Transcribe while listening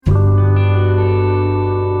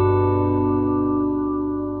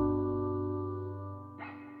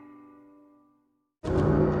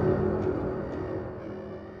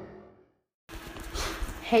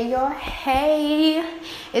Hey y'all, hey,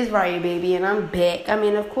 it's Raya baby and I'm back.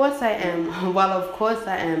 Of course I am. Well, of course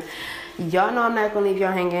I am. Y'all know I'm not gonna leave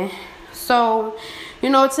y'all hanging. So,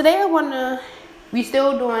 today we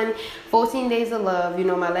still doing 14 Days of Love.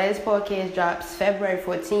 My last podcast drops February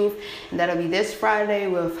 14th, and that'll be this Friday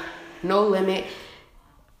with No Limit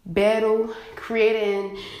Battle,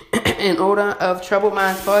 creating an order of Troubled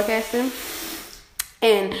Minds podcasting.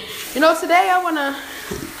 And, today I wanna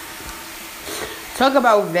talk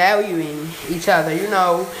about valuing each other.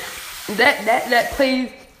 That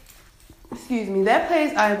plays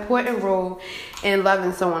an important role in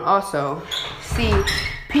loving someone also. See,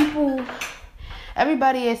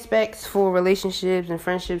 everybody expects for relationships and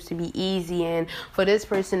friendships to be easy and for this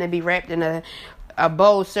person to be wrapped in a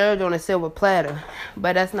bowl served on a silver platter.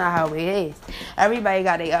 But that's not how it is. Everybody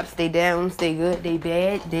got their ups, their downs, they good, they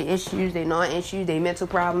bad, their issues, their non-issues, their mental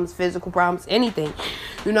problems, physical problems, anything.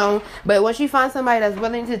 But once you find somebody that's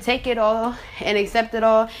willing to take it all and accept it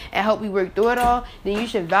all and help you work through it all, then you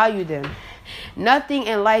should value them. Nothing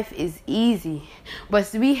in life is easy, but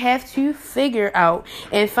we have to figure out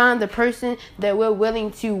and find the person that we're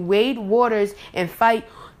willing to wade waters and fight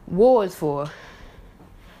wars for.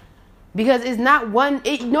 Because it's not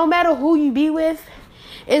no matter who you be with,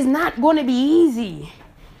 it's not going to be easy.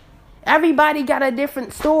 Everybody got a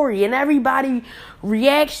different story, and everybody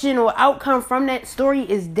reaction or outcome from that story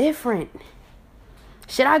is different.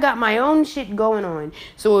 Shit, I got my own shit going on.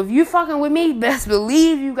 So if you fucking with me, best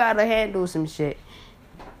believe you gotta handle some shit.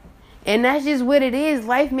 And that's just what it is.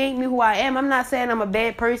 Life made me who I am. I'm not saying I'm a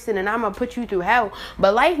bad person and I'm gonna put you through hell.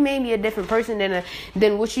 But life made me a different person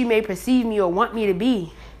than what you may perceive me or want me to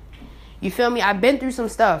be. You feel me? I've been through some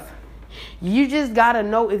stuff. You just gotta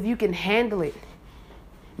know if you can handle it.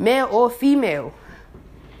 Male or female.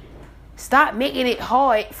 Stop making it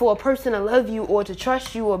hard for a person to love you or to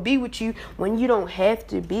trust you or be with you when you don't have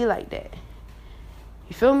to be like that.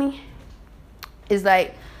 You feel me? It's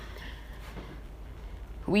like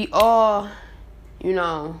we all,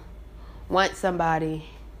 want somebody.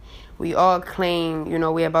 We all claim,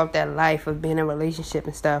 we're about that life of being in a relationship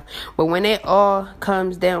and stuff. But when it all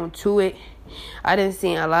comes down to it, I done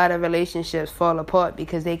seen a lot of relationships fall apart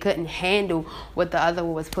because they couldn't handle what the other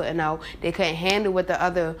was putting out. They couldn't handle what the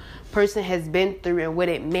other person has been through and what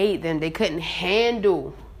it made them. They couldn't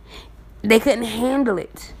handle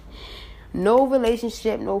it. No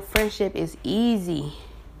relationship, no friendship is easy.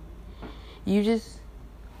 You just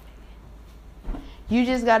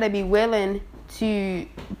gotta be willing to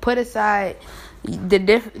put aside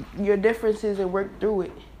your differences and work through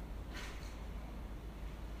it.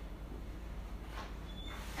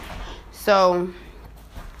 So,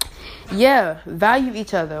 yeah, value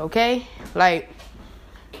each other, okay? Like,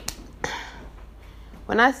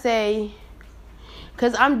 when I say,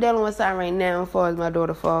 because I'm dealing with something right now as far as my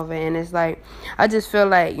daughter's father, and it's like, I just feel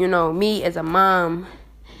like, me as a mom,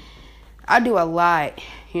 I do a lot,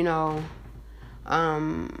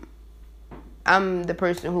 I'm the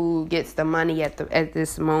person who gets the money at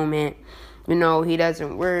this moment. He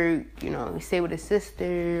doesn't work, he stay with his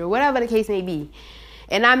sister, or whatever the case may be.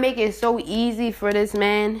 And I make it so easy for this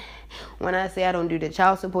man when I say I don't do the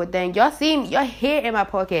child support thing. Y'all hear in my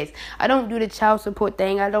podcast. I don't do the child support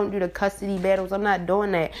thing. I don't do the custody battles. I'm not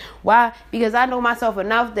doing that. Why? Because I know myself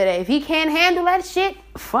enough that if he can't handle that shit,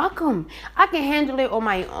 fuck him. I can handle it on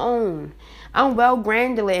my own. I'm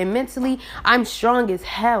well-grounded and mentally I'm strong as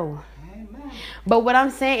hell. But what I'm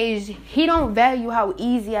saying is he don't value how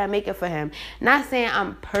easy I make it for him. Not saying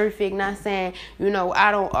I'm perfect. Not saying,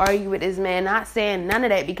 I don't argue with this man. Not saying none of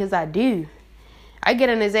that because I do. I get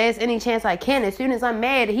on his ass any chance I can. As soon as I'm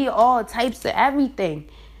mad, he all types of everything.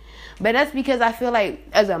 But that's because I feel like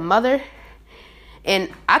as a mother, and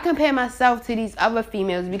I compare myself to these other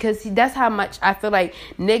females because that's how much I feel like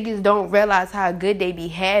niggas don't realize how good they be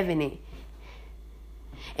having it.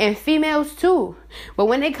 And females too. But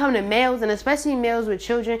when they come to males, and especially males with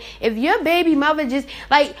children, if your baby mother just,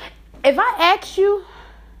 like, if I ask you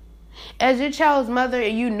as your child's mother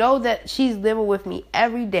and you know that she's living with me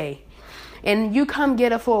every day, and you come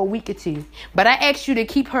get her for a week or two, but I ask you to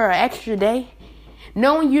keep her an extra day,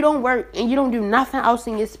 knowing you don't work and you don't do nothing else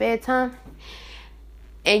in your spare time,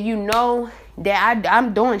 and you know that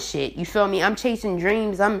I'm doing shit, you feel me? I'm chasing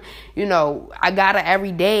dreams. I got it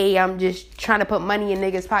every day. I'm just trying to put money in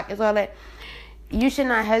niggas' pockets, all that. You should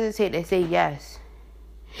not hesitate to say yes.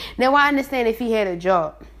 Now, I understand if he had a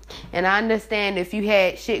job. And I understand if you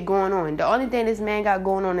had shit going on. The only thing this man got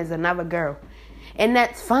going on is another girl. And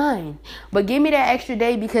that's fine. But give me that extra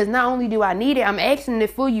day because not only do I need it, I'm asking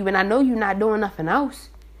it for you. And I know you're not doing nothing else.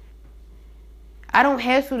 I don't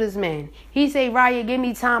hassle this man. He say, Raya, give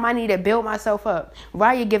me time. I need to build myself up.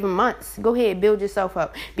 Raya, give him months. Go ahead, build yourself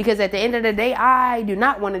up. Because at the end of the day, I do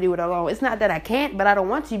not want to do it alone. It's not that I can't, but I don't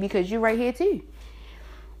want to because you're right here too.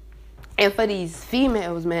 And for these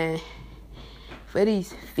females, man,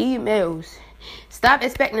 stop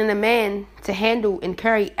expecting a man to handle and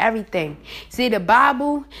carry everything. See, the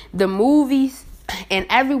Bible, the movies, and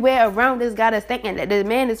everywhere around us got us thinking that the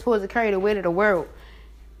man is supposed to carry the weight of the world.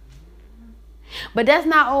 But that's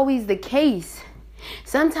not always the case.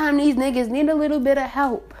 Sometimes these niggas need a little bit of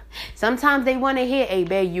help. Sometimes they want to hear, hey,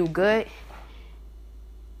 babe, you good?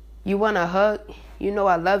 You want a hug? You know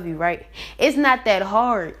I love you, right? It's not that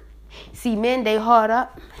hard. See, men, they hard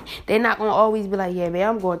up. They're not going to always be like, yeah, babe,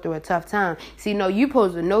 I'm going through a tough time. See, no, you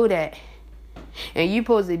supposed to know that. And you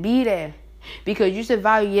supposed to be there. Because you should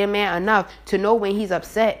value your man enough to know when he's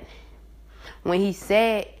upset. When he's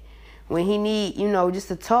sad. When he need, just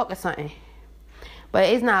to talk or something. But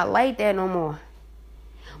it's not like that no more.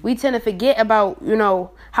 We tend to forget about,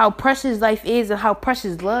 how precious life is and how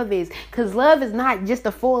precious love is. Because love is not just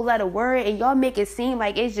a 4-letter word. And y'all make it seem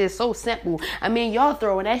like it's just so simple. I mean, y'all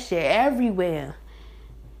throwing that shit everywhere.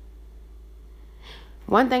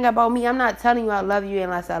 One thing about me, I'm not telling you I love you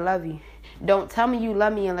unless I love you. Don't tell me you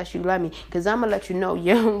love me unless you love me. Because I'm going to let you know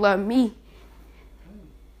you don't love me.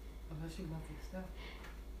 Unless you love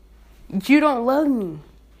yourself. You don't love me.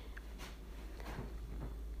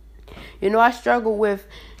 I struggle with,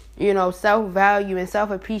 self-value and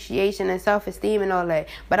self-appreciation and self-esteem and all that.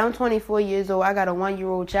 But I'm 24 years old. I got a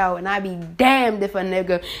 1-year-old child. And I be damned if a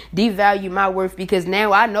nigga devalue my worth. Because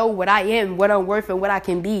now I know what I am, what I'm worth, and what I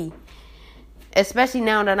can be. Especially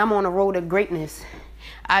now that I'm on the road to greatness.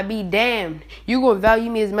 I be damned. You gonna value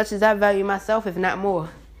me as much as I value myself, if not more.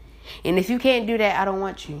 And if you can't do that, I don't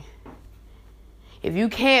want you. If you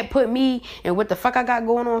can't put me and what the fuck I got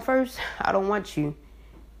going on first, I don't want you.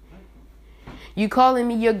 You calling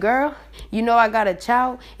me your girl? You know I got a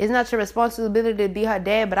child. It's not your responsibility to be her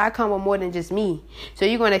dad, but I come with more than just me. So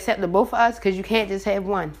you're going to accept the both of us because you can't just have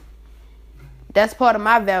one. That's part of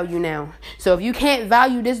my value now. So if you can't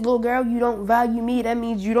value this little girl, you don't value me. That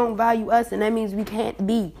means you don't value us, and that means we can't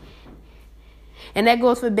be. And that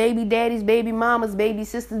goes for baby daddies, baby mamas, baby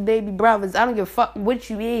sisters, baby brothers. I don't give a fuck what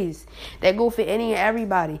you is. That go for any and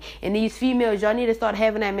everybody. And these females, y'all need to start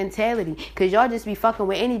having that mentality. Because y'all just be fucking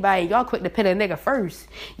with anybody. Y'all quick to put a nigga first.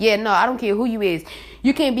 Yeah, no, I don't care who you is.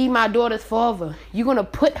 You can't be my daughter's father. You're going to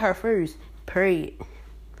put her first. Period.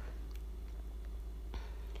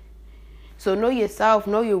 So know yourself,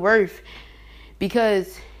 know your worth.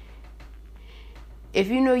 Because if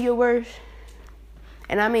you know your worth,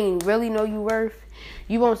 and I mean really know your worth,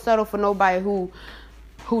 you won't settle for nobody who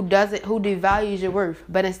devalues your worth.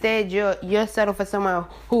 But instead you'll settle for someone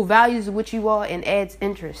who values what you are and adds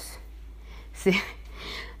interest. See,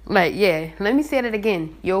 let me say that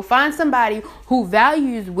again. You'll find somebody who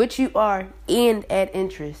values what you are and add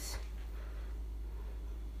interest.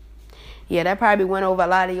 Yeah, that probably went over a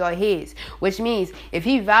lot of your heads. Which means if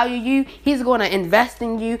he value you, he's going to invest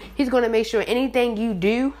in you. He's going to make sure anything you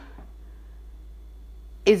do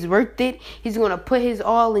is worth it. He's going to put his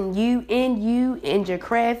all in you, and your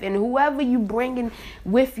craft, and whoever you bringing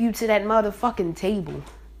with you to that motherfucking table.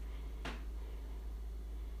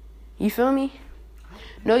 You feel me?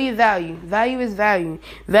 Know your value. Value is value.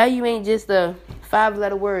 Value ain't just a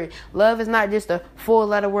 5-letter word. Love is not just a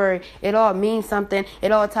 4-letter word. It all means something.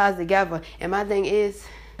 It all ties together. And my thing is,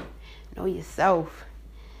 know yourself.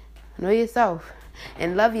 Know yourself.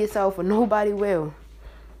 And love yourself, or nobody will.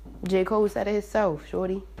 J. Cole said it himself,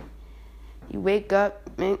 shorty. You wake up,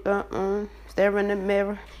 stare in the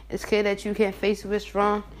mirror. It's clear that you can't face what's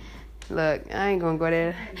wrong. Look, I ain't gonna go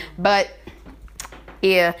there. But,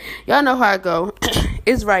 yeah, y'all know how it go.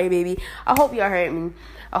 It's right, baby. I hope y'all heard me.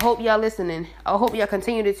 I hope y'all listening. I hope y'all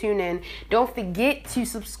continue to tune in. Don't forget to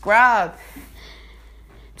subscribe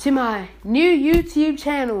to my new YouTube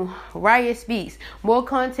channel, Raya Speaks. More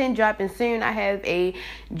content dropping soon. I have a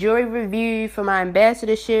jewelry review for my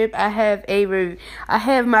ambassadorship. I have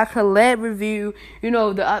my collab review. You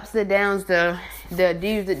know, the ups and downs, the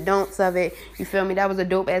do's and don'ts of it. You feel me? That was a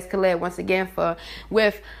dope ass collab once again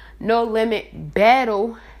with No Limit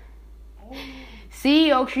Battle.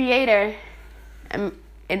 CEO, creator, and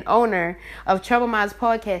owner of Trouble Minds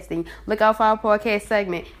Podcasting. Look out for our podcast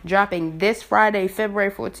segment dropping this Friday,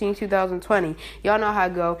 February 14, 2020. Y'all know how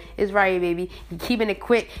it go. It's Raya, baby. Keeping it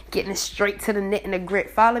quick, getting it straight to the knit and the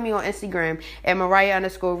grit. Follow me on Instagram at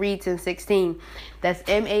Mariah_Reed1016. That's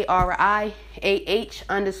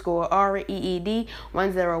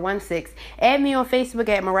MARIAH_REED1016. Add me on Facebook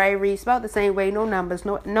at Mariah Reed. Spelled the same way. No numbers,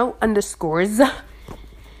 no underscores.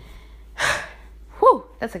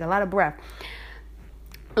 That took a lot of breath.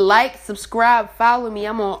 Like, subscribe, follow me.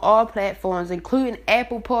 I'm on all platforms, including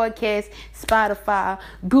Apple Podcasts, Spotify,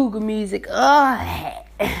 Google Music.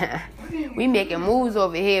 We making moves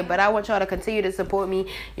over here, but I want y'all to continue to support me.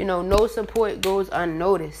 You know, no support goes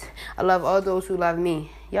unnoticed. I love all those who love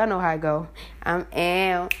me. Y'all know how I go. I'm